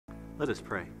Let us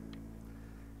pray.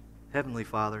 Heavenly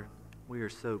Father, we are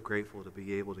so grateful to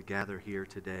be able to gather here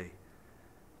today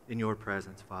in your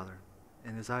presence, Father.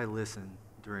 And as I listened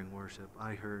during worship,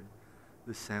 I heard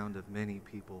the sound of many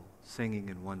people singing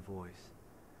in one voice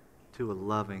to a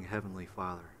loving Heavenly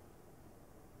Father.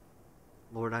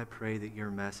 Lord, I pray that your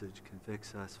message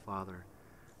convicts us, Father,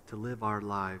 to live our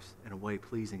lives in a way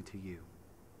pleasing to you.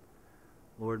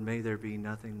 Lord, may there be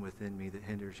nothing within me that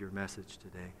hinders your message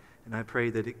today. And I pray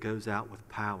that it goes out with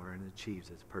power and achieves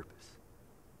its purpose.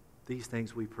 These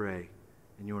things we pray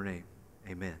in your name.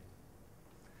 Amen.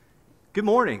 Good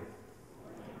morning.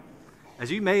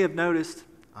 As you may have noticed,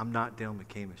 I'm not Dale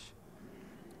McCamish.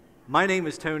 My name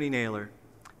is Tony Naylor.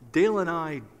 Dale and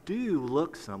I do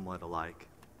look somewhat alike,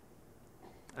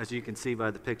 as you can see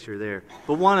by the picture there.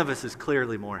 But one of us is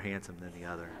clearly more handsome than the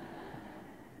other.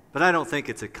 But I don't think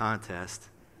it's a contest.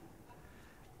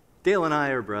 Dale and I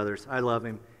are brothers. I love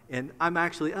him. And I'm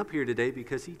actually up here today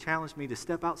because he challenged me to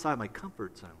step outside my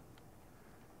comfort zone,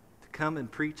 to come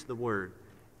and preach the word.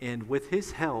 And with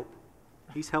his help,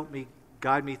 he's helped me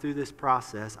guide me through this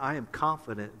process. I am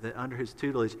confident that under his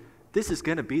tutelage, this is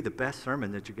going to be the best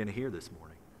sermon that you're going to hear this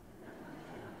morning.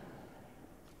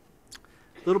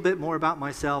 A little bit more about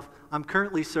myself. I'm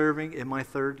currently serving in my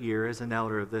third year as an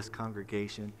elder of this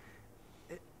congregation.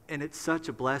 And it's such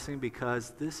a blessing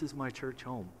because this is my church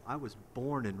home. I was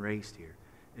born and raised here.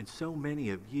 And so many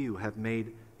of you have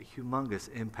made a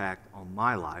humongous impact on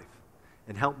my life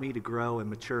and helped me to grow and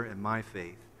mature in my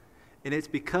faith. And it's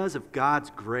because of God's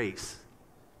grace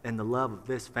and the love of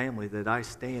this family that I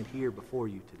stand here before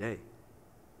you today.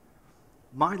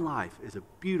 My life is a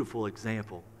beautiful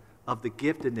example of the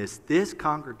giftedness this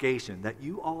congregation that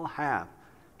you all have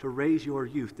to raise your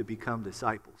youth to become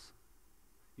disciples.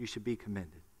 You should be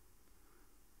commended.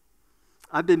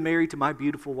 I've been married to my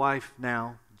beautiful wife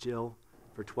now, Jill,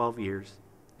 for 12 years,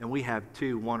 and we have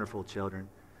two wonderful children,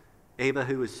 Ava,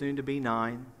 who is soon to be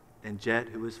 9, and Jet,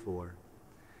 who is 4.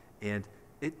 And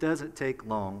it doesn't take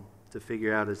long to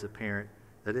figure out as a parent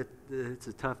that it's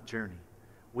a tough journey.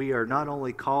 We are not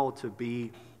only called to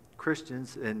be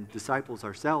Christians and disciples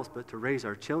ourselves, but to raise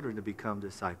our children to become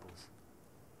disciples.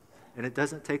 And it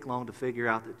doesn't take long to figure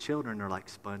out that children are like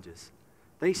sponges.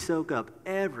 They soak up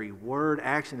every word,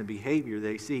 action, and behavior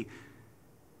they see.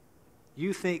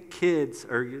 You think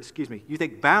you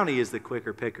think Bounty is the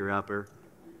quicker picker-upper.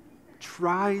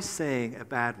 Try saying a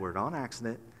bad word on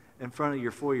accident in front of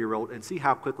your 4-year-old and see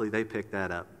how quickly they pick that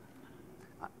up.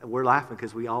 We're laughing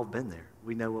because we all been there.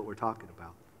 We know what we're talking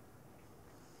about.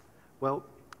 Well,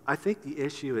 I think the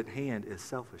issue at hand is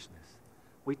selfishness.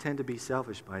 We tend to be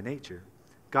selfish by nature.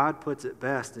 God puts it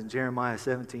best in Jeremiah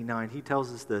 17:9. He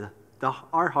tells us that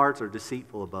our hearts are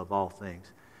deceitful above all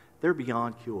things. They're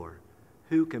beyond cure.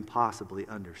 Who can possibly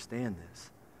understand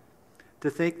this? To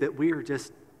think that we are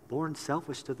just born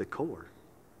selfish to the core.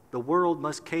 The world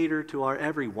must cater to our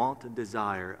every want and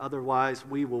desire. Otherwise,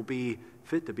 we will be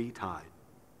fit to be tied.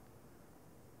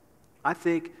 I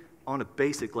think on a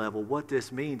basic level, what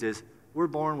this means is we're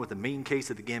born with a mean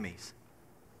case of the gimmies.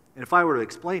 And if I were to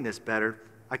explain this better,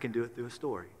 I can do it through a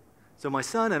story. So my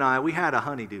son and I, we had a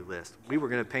honey-do list. We were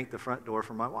going to paint the front door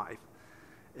for my wife.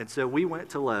 And so we went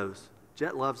to Lowe's.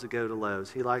 Jet loves to go to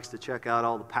Lowe's. He likes to check out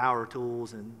all the power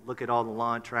tools and look at all the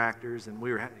lawn tractors, and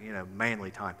we were,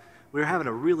 manly time. We were having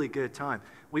a really good time.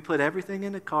 We put everything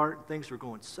in the cart, and things were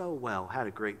going so well, had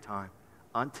a great time,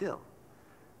 until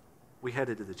we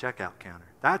headed to the checkout counter.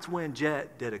 That's when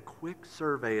Jet did a quick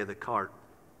survey of the cart,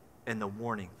 and the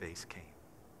warning face came.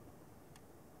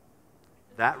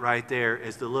 That right there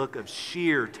is the look of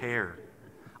sheer terror.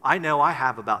 I know I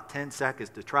have about 10 seconds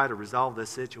to try to resolve this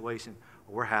situation,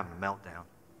 or we're having a meltdown.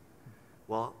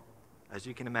 Well, as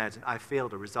you can imagine, I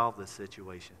failed to resolve this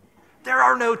situation. There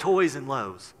are no toys in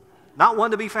Lowe's. Not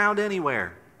one to be found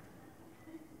anywhere.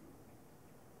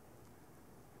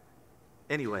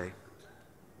 Anyway,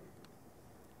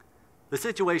 the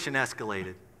situation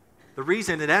escalated. The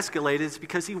reason it escalated is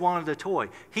because he wanted a toy.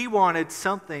 He wanted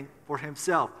something for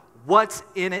himself. What's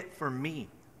in it for me?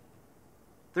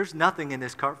 There's nothing in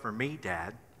this cart for me,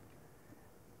 Dad.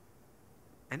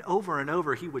 And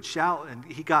over he would shout, and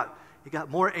he got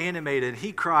more animated.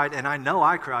 He cried, and I know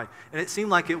I cried. And it seemed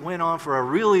like it went on for a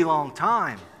really long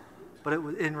time. But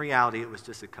in reality, it was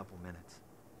just a couple minutes.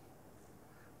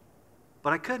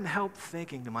 But I couldn't help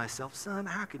thinking to myself, son,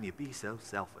 how can you be so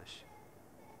selfish?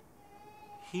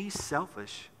 He's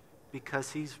selfish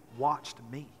because he's watched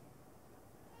me.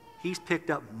 He's picked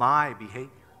up my behavior.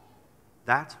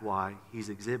 That's why he's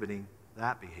exhibiting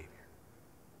that behavior.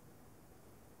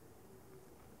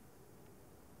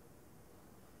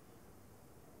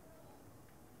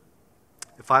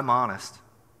 If I'm honest,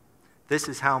 This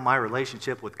is how my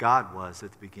relationship with God was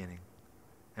at the beginning.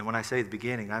 And when I say the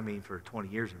beginning, I mean for 20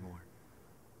 years or more.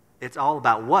 It's all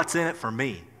about what's in it for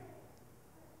me.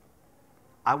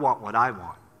 I want what I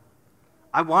want.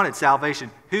 I wanted salvation.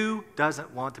 Who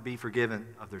doesn't want to be forgiven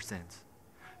of their sins?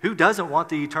 Who doesn't want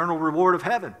the eternal reward of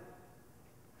heaven?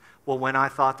 Well, when I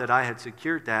thought that I had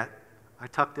secured that, I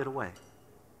tucked it away.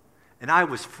 And I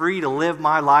was free to live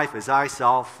my life as I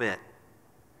saw fit.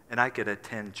 And I could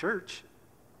attend church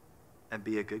and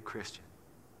be a good Christian.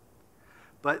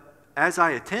 But as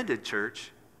I attended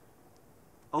church,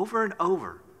 over and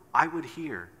over, I would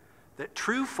hear that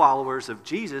true followers of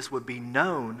Jesus would be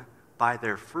known by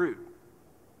their fruit.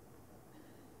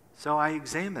 So I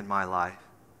examined my life.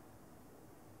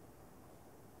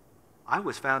 I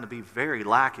was found to be very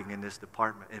lacking in this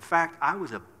department. In fact, I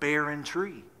was a barren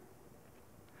tree.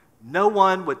 No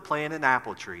one would plant an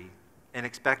apple tree and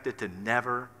expect it to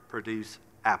never produce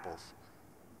apples.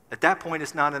 At that point,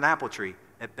 it's not an apple tree.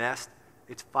 At best,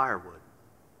 it's firewood.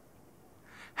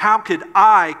 How could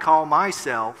I call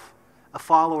myself a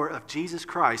follower of Jesus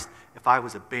Christ if I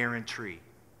was a barren tree?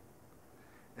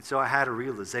 And so I had a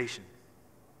realization.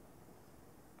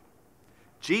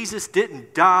 Jesus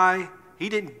didn't die. He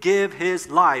didn't give his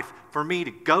life for me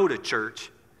to go to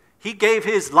church. He gave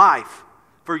his life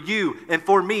for you and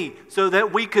for me so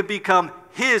that we could become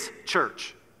his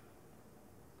church.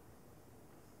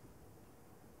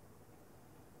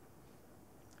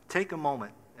 Take a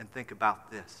moment and think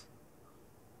about this.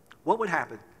 What would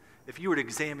happen if you were to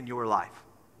examine your life?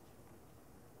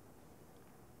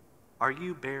 Are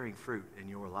you bearing fruit in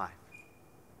your life?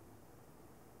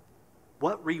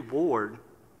 What reward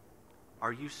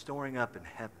are you storing up in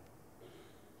heaven?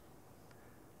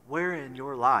 Where in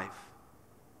your life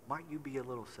might you be a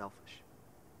little selfish?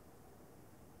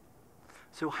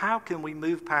 So how can we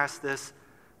move past this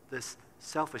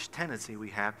selfish tendency we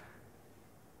have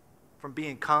from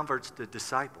being converts to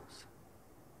disciples?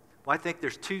 Well, I think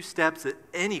there's 2 steps that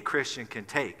any Christian can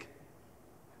take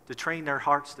to train their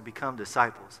hearts to become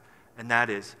disciples, and that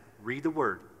is read the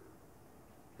Word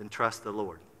and trust the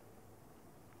Lord.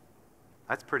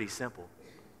 That's pretty simple.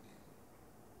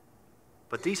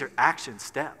 But these are action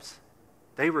steps.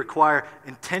 They require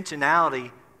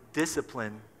intentionality,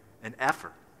 discipline, and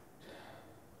effort.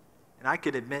 And I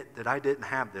can admit that I didn't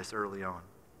have this early on.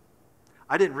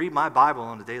 I didn't read my Bible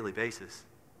on a daily basis.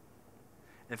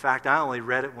 In fact, I only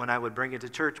read it when I would bring it to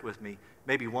church with me,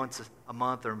 maybe once a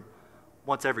month or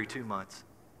once every 2 months.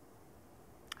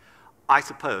 I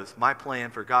suppose my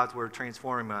plan for God's Word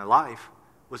transforming my life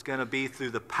was going to be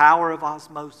through the power of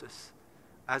osmosis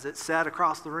as it sat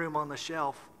across the room on the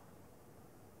shelf.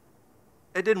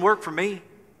 It didn't work for me.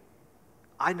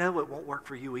 I know it won't work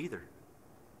for you either.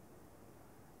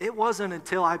 It wasn't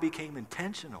until I became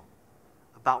intentional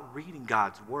about reading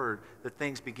God's Word that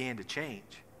things began to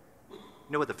change. You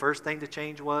know what the first thing to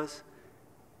change was?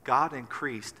 God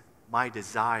increased my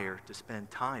desire to spend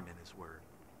time in His Word.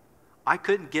 I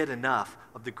couldn't get enough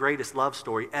of the greatest love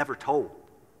story ever told.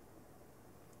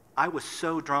 I was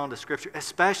so drawn to Scripture,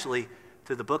 especially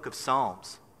to the book of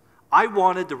Psalms. I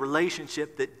wanted the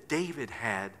relationship that David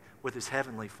had with his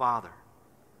heavenly Father.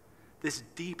 This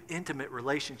deep, intimate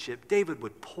relationship. David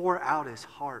would pour out his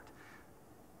heart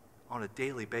on a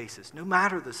daily basis. No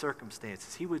matter the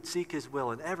circumstances, he would seek his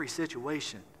will in every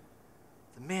situation.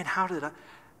 Man, how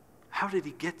did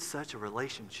he get such a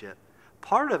relationship?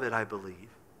 Part of it, I believe,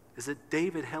 is that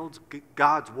David held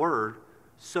God's Word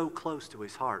so close to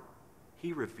his heart.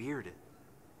 He revered it.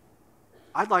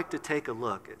 I'd like to take a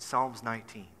look at Psalms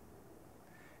 19.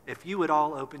 If you would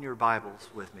all open your Bibles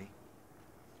with me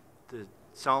to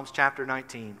Psalms chapter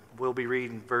 19, we'll be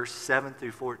reading verse 7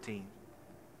 through 14.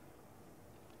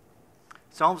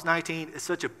 Psalms 19 is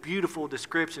such a beautiful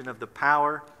description of the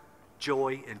power,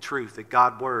 joy, and truth that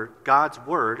God's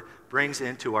Word brings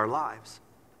into our lives.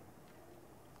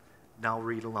 Now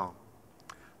read along.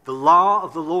 The law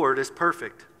of the Lord is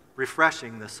perfect,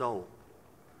 refreshing the soul.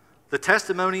 The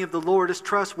testimony of the Lord is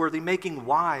trustworthy, making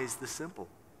wise the simple.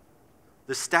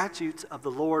 The statutes of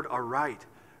the Lord are right,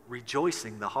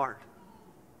 rejoicing the heart.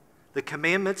 The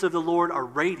commandments of the Lord are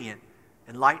radiant,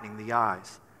 enlightening the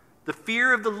eyes. The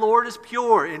fear of the Lord is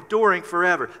pure, enduring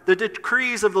forever. The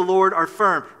decrees of the Lord are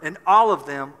firm, and all of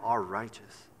them are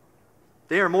righteous.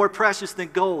 They are more precious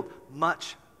than gold,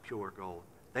 much pure gold.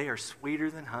 They are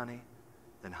sweeter than honey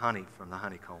from the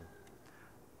honeycomb.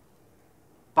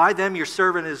 By them your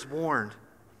servant is warned,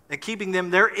 and keeping them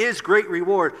there is great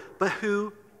reward. But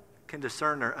who can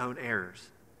discern their own errors?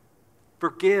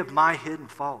 Forgive my hidden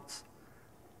faults.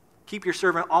 Keep your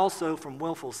servant also from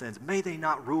willful sins. May they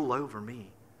not rule over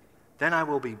me. Then I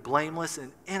will be blameless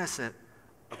and innocent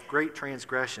of great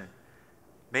transgression.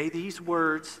 May these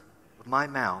words of my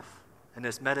mouth and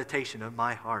this meditation of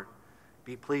my heart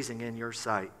be pleasing in your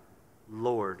sight,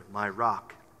 Lord, my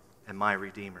rock and my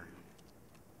redeemer.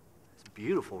 It's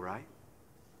beautiful, right?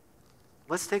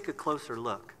 Let's take a closer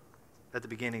look at the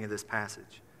beginning of this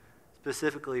passage,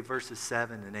 specifically verses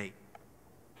 7 and 8.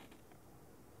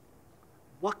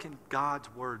 What can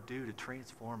God's word do to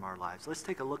transform our lives? Let's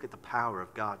take a look at the power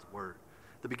of God's word.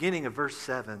 The beginning of verse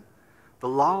 7, the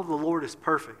law of the Lord is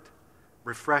perfect,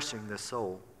 refreshing the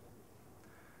soul.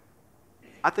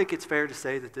 I think it's fair to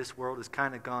say that this world has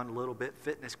kind of gone a little bit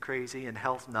fitness crazy and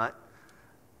health nut.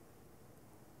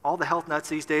 All the health nuts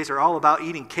these days are all about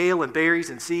eating kale and berries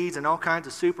and seeds and all kinds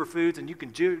of superfoods, and you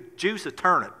can juice a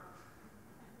turnip.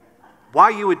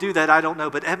 Why you would do that, I don't know,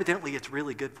 but evidently it's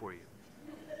really good for you.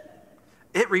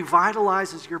 It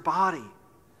revitalizes your body.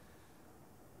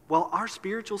 Well, our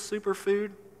spiritual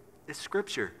superfood is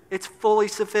Scripture. It's fully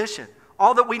sufficient.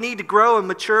 All that we need to grow and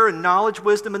mature in knowledge,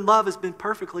 wisdom, and love has been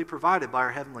perfectly provided by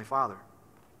our Heavenly Father.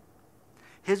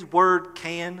 His Word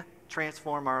can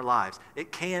transform our lives.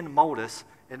 It can mold us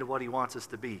into what He wants us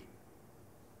to be,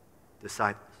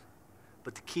 disciples.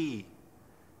 But the key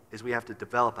is we have to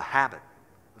develop a habit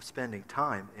of spending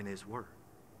time in His Word.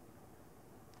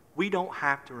 We don't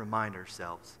have to remind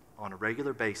ourselves on a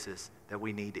regular basis that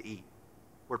we need to eat.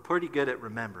 We're pretty good at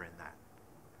remembering that.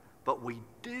 But we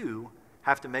do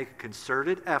have to make a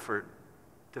concerted effort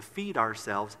to feed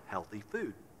ourselves healthy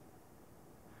food.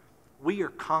 We are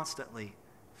constantly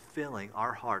filling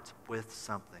our hearts with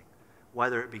something,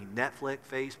 whether it be Netflix,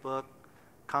 Facebook,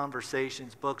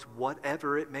 conversations, books,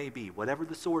 whatever it may be, whatever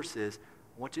the source is.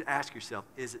 I want you to ask yourself,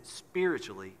 is it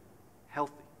spiritually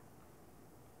healthy?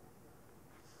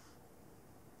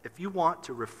 If you want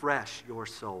to refresh your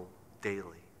soul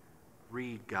daily,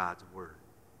 read God's Word.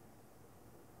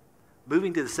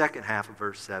 Moving to the second half of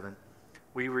verse 7,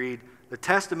 we read, the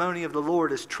testimony of the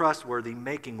Lord is trustworthy,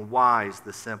 making wise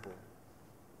the simple.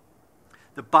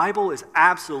 The Bible is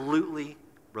absolutely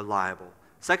reliable.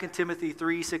 2 Timothy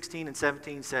 3:16 and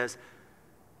 17 says,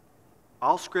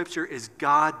 all Scripture is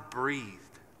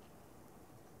God-breathed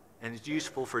and is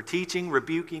useful for teaching,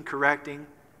 rebuking, correcting,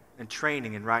 and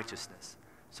training in righteousness,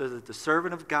 so that the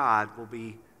servant of God will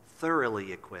be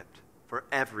thoroughly equipped for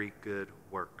every good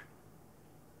work.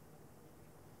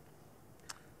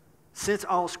 Since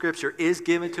all Scripture is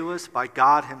given to us by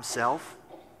God Himself,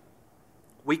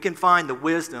 we can find the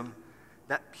wisdom,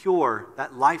 that pure,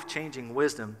 that life-changing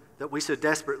wisdom that we so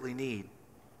desperately need.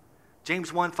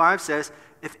 James 1:5 says,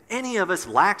 if any of us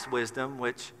lacks wisdom,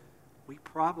 which we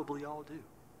probably all do,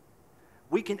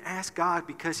 we can ask God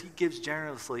because He gives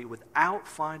generously without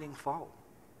finding fault.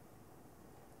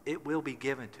 It will be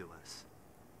given to us.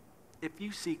 If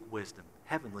you seek wisdom,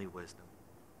 heavenly wisdom,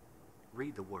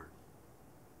 read the Word.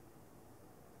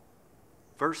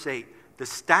 Verse 8, the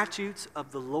statutes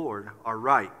of the Lord are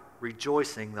right,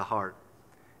 rejoicing the heart.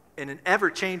 In an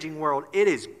ever-changing world, it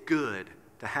is good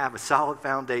to have a solid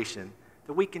foundation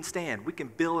that we can stand. We can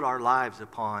build our lives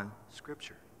upon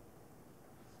Scripture.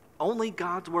 Only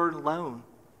God's Word alone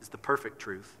is the perfect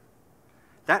truth.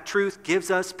 That truth gives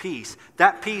us peace.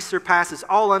 That peace surpasses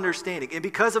all understanding. And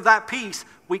because of that peace,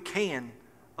 we can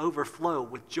overflow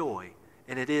with joy.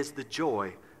 And it is the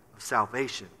joy of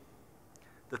salvation.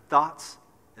 The thoughts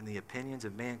and the opinions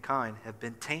of mankind have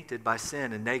been tainted by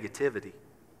sin and negativity.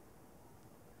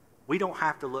 We don't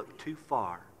have to look too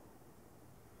far,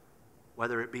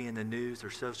 whether it be in the news or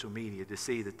social media, to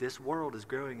see that this world is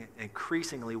growing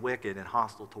increasingly wicked and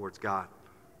hostile towards God.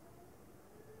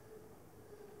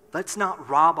 Let's not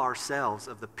rob ourselves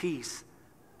of the peace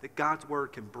that God's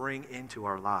Word can bring into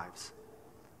our lives.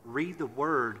 Read the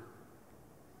Word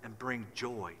and bring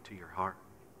joy to your heart.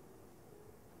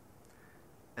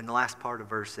 And the last part of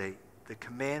verse 8, the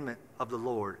commandment of the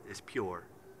Lord is pure,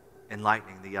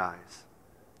 enlightening the eyes.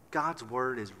 God's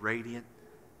Word is radiant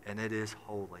and it is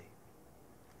holy.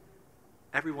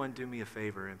 Everyone do me a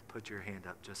favor and put your hand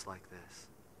up just like this.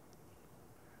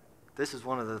 This is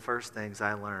one of the first things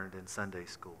I learned in Sunday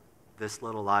school, this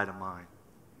little light of mine.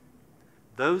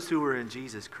 Those who are in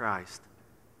Jesus Christ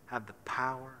have the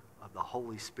power of the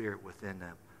Holy Spirit within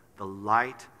them, the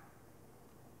light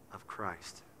of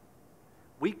Christ.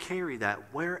 We carry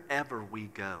that wherever we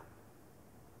go.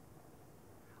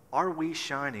 Are we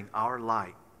shining our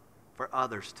light for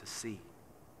others to see?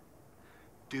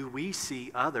 Do we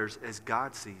see others as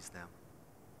God sees them?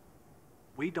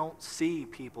 We don't see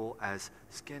people as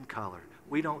skin color.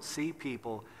 We don't see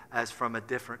people as from a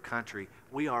different country.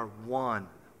 We are one.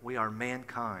 We are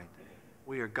mankind.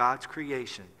 We are God's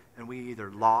creation, and we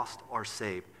either lost or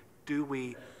saved. Do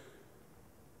we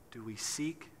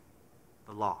seek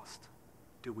the lost?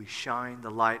 Do we shine the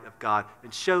light of God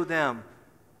and show them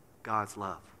God's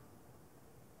love?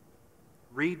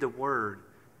 Read the Word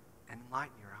and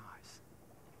enlighten your eyes.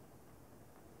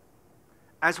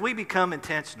 As we become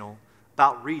intentional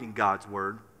about reading God's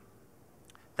Word,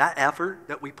 that effort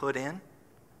that we put in,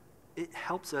 it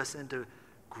helps us into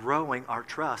growing our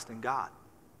trust in God.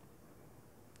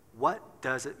 What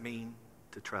does it mean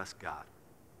to trust God?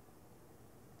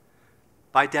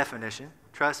 By definition,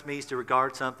 trust means to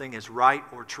regard something as right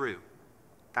or true.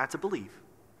 That's a belief.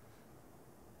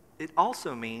 It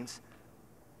also means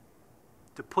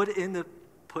to put into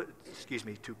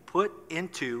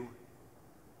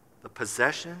the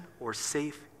possession or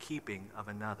safekeeping of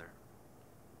another.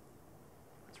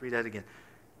 Let's read that again.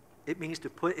 It means to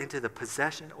put into the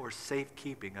possession or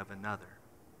safekeeping of another.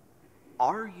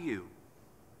 Are you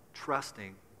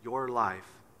trusting your life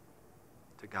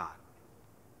to God?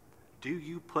 Do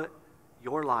you put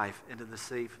your life into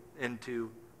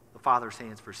the Father's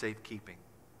hands for safekeeping?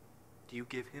 Do you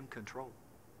give Him control?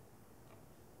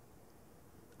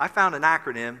 I found an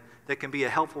acronym that can be a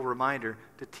helpful reminder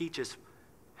to teach us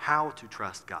how to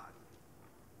trust God.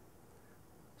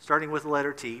 Starting with the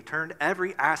letter T, turn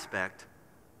every aspect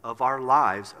of our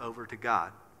lives over to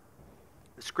God.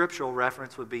 The scriptural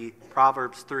reference would be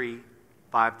Proverbs 3,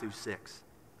 5 through 6.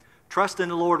 Trust in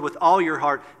the Lord with all your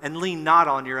heart and lean not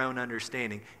on your own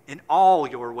understanding. In all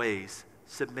your ways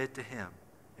submit to Him,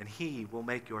 and He will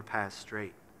make your path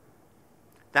straight.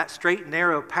 That straight and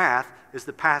narrow path is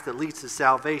the path that leads to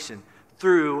salvation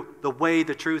through the way,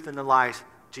 the truth, and the life,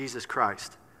 Jesus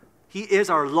Christ. He is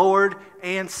our Lord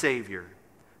and Savior.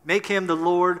 Make Him the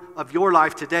Lord of your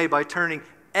life today by turning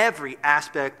every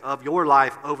aspect of your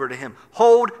life over to Him.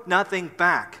 Hold nothing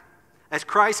back. As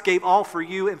Christ gave all for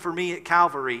you and for me at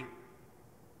Calvary,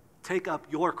 take up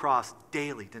your cross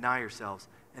daily, deny yourselves,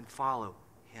 and follow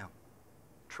Him.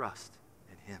 Trust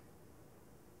in Him.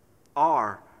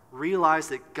 Realize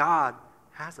that God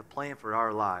has a plan for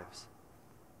our lives.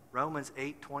 Romans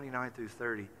 8, 29 through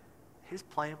 30. His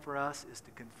plan for us is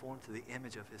to conform to the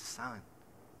image of His Son.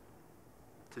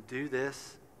 To do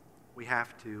this, we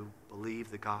have to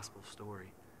believe the gospel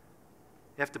story.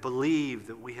 We have to believe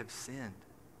that we have sinned.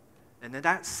 And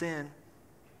that sin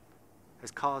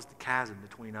has caused a chasm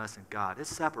between us and God. It's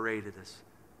separated us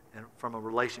from a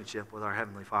relationship with our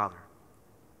Heavenly Father.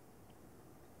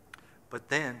 But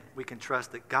then we can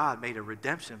trust that God made a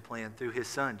redemption plan through His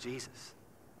Son, Jesus.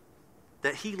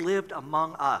 That He lived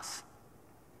among us.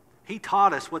 He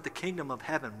taught us what the kingdom of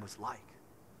heaven was like.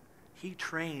 He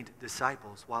trained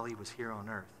disciples while He was here on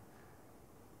earth.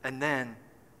 And then,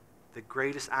 the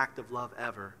greatest act of love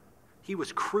ever, He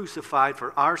was crucified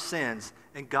for our sins,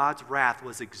 and God's wrath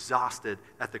was exhausted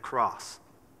at the cross.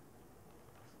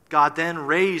 God then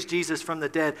raised Jesus from the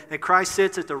dead, and Christ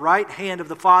sits at the right hand of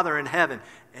the Father in heaven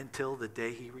until the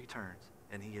day He returns,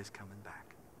 and He is coming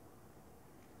back.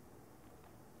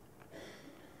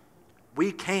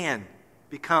 We can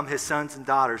become His sons and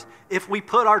daughters if we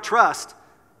put our trust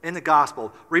in the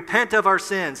gospel, repent of our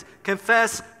sins,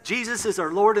 confess Jesus is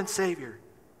our Lord and Savior,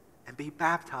 and be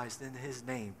baptized in His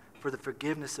name for the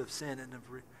forgiveness of sin,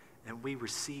 and we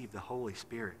receive the Holy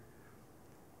Spirit.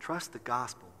 Trust the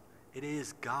gospel. It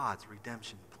is God's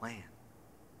redemption plan.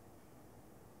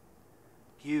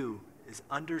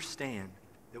 Understand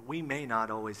that we may not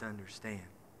always understand.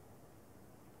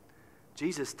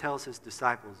 Jesus tells His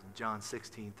disciples in John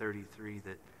 16:33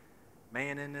 that,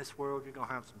 man, in this world you're going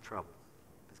to have some trouble.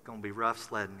 It's going to be rough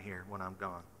sledding here when I'm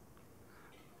gone.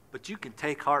 But you can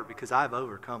take heart because I've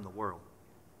overcome the world.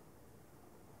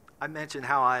 I mentioned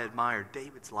how I admired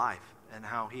David's life and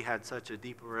how he had such a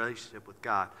deep relationship with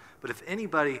God. But if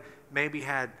anybody maybe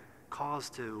had cause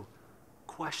to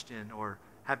question or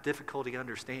have difficulty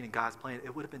understanding God's plan,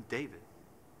 it would have been David.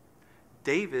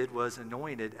 David was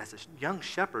anointed as a young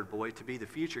shepherd boy to be the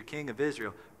future king of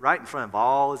Israel, right in front of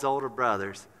all his older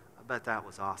brothers. I bet that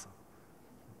was awesome.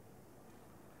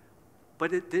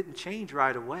 But it didn't change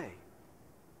right away.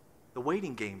 The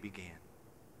waiting game began.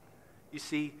 You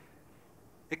see,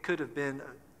 it could have been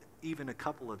even a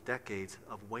couple of decades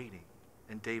of waiting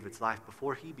in David's life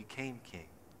before he became king,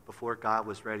 before God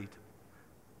was ready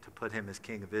to put him as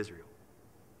king of Israel.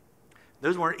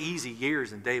 Those weren't easy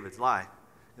years in David's life.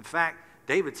 In fact,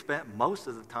 David spent most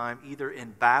of the time either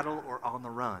in battle or on the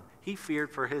run. He feared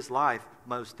for his life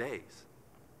most days.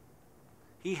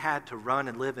 He had to run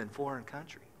and live in foreign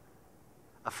country,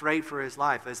 afraid for his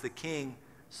life as the king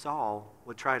Saul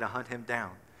would try to hunt him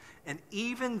down. And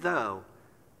even though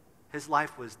his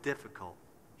life was difficult,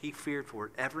 he feared for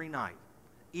it every night,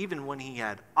 even when he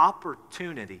had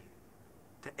opportunity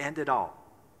to end it all,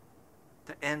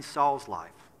 to end Saul's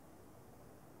life.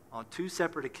 on 2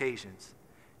 separate occasions,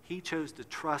 he chose to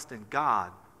trust in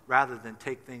God rather than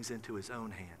take things into his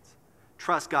own hands.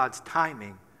 Trust God's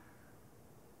timing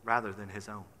rather than his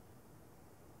own.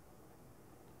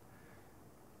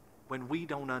 When we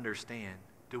don't understand,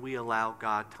 do we allow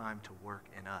God time to work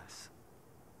in us?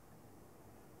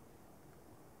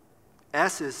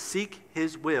 S is seek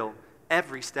his will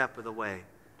every step of the way.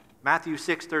 Matthew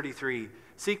 6:33,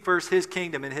 seek first his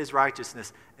kingdom and his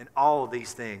righteousness, and all of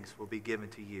these things will be given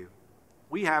to you.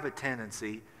 We have a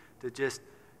tendency to just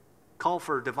call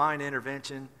for divine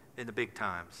intervention in the big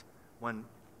times when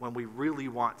we really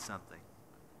want something.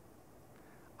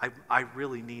 I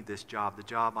really need this job. The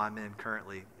job I'm in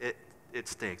currently, it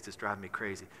stinks. It's driving me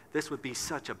crazy. This would be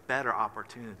such a better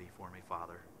opportunity for me,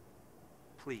 Father.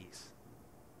 Please.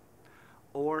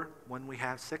 Or when we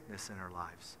have sickness in our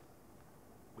lives,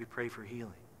 we pray for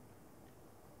healing.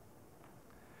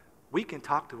 We can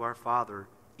talk to our Father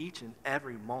each and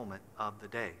every moment of the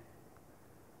day.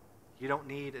 You don't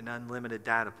need an unlimited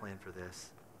data plan for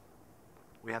this.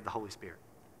 We have the Holy Spirit.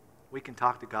 We can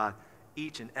talk to God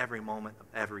each and every moment of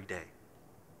every day.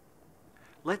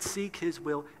 Let's seek his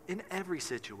will in every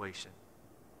situation.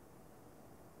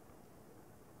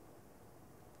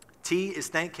 T is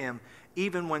thank him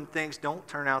even when things don't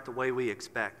turn out the way we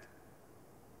expect.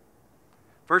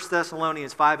 1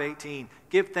 Thessalonians 5:18,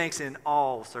 give thanks in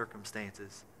all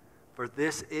circumstances, for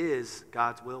this is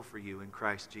God's will for you in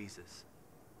Christ Jesus.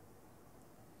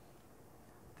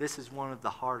 This is one of the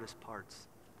hardest parts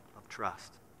of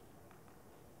trust.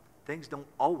 Things don't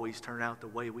always turn out the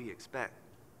way we expect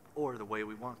or the way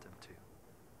we want them to.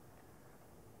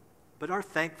 But our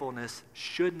thankfulness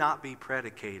should not be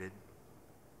predicated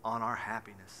on our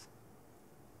happiness,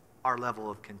 our level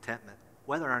of contentment,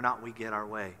 whether or not we get our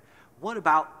way. What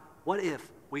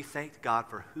if we thanked God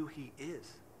for who he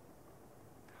is,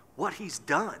 what he's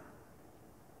done?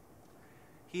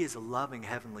 He is a loving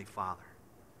heavenly Father,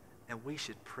 and we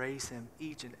should praise him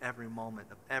each and every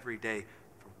moment of every day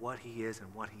for what he is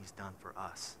and what he's done for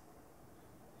us.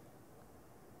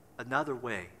 Another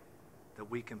way that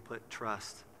we can put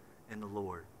trust in the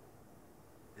Lord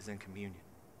is in communion.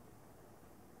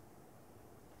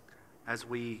 As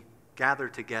we gather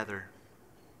together,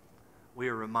 we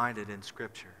are reminded in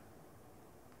Scripture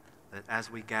that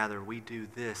as we gather, we do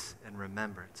this in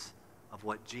remembrance of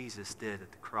what Jesus did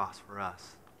at the cross for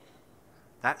us.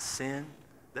 That sin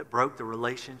that broke the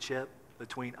relationship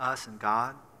between us and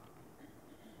God,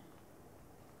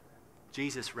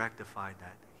 Jesus rectified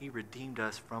that. He redeemed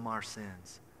us from our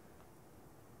sins.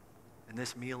 And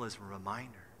this meal is a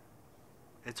reminder.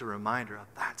 It's a reminder of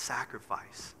that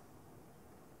sacrifice.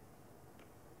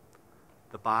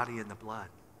 The body and the blood.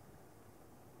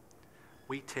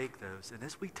 We take those, and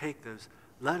as we take those,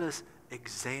 let us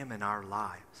examine our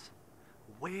lives.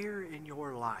 Where in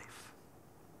your life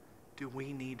do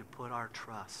we need to put our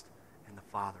trust in the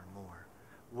Father more?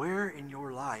 Where in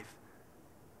your life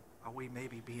are we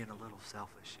maybe being a little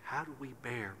selfish? How do we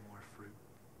bear more fruit?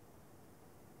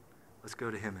 Let's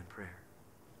go to him in prayer.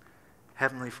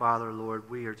 Heavenly Father, Lord,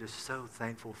 we are just so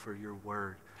thankful for your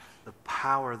word, the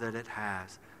power that it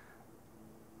has.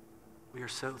 We are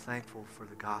so thankful for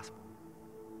the gospel,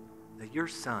 that your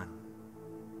Son,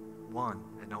 one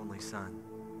and only Son,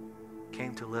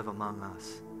 came to live among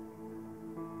us,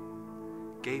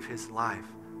 gave his life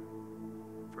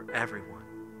for everyone,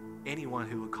 anyone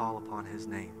who would call upon his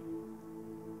name.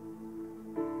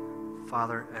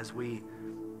 Father, as we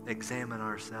examine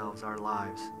ourselves, our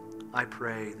lives, I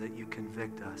pray that you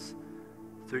convict us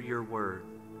through your word.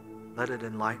 Let it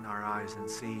enlighten our eyes and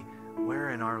see where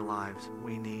in our lives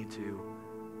we need to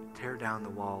tear down the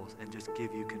walls and just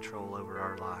give you control over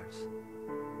our lives.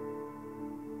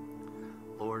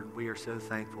 Lord, we are so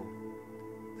thankful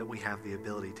that we have the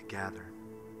ability to gather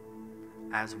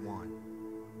as one.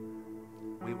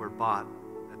 We were bought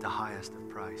at the highest of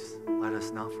price. Let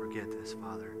us not forget this,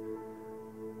 Father.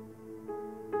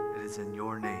 It is in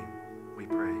your name we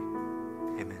pray.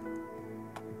 Amen.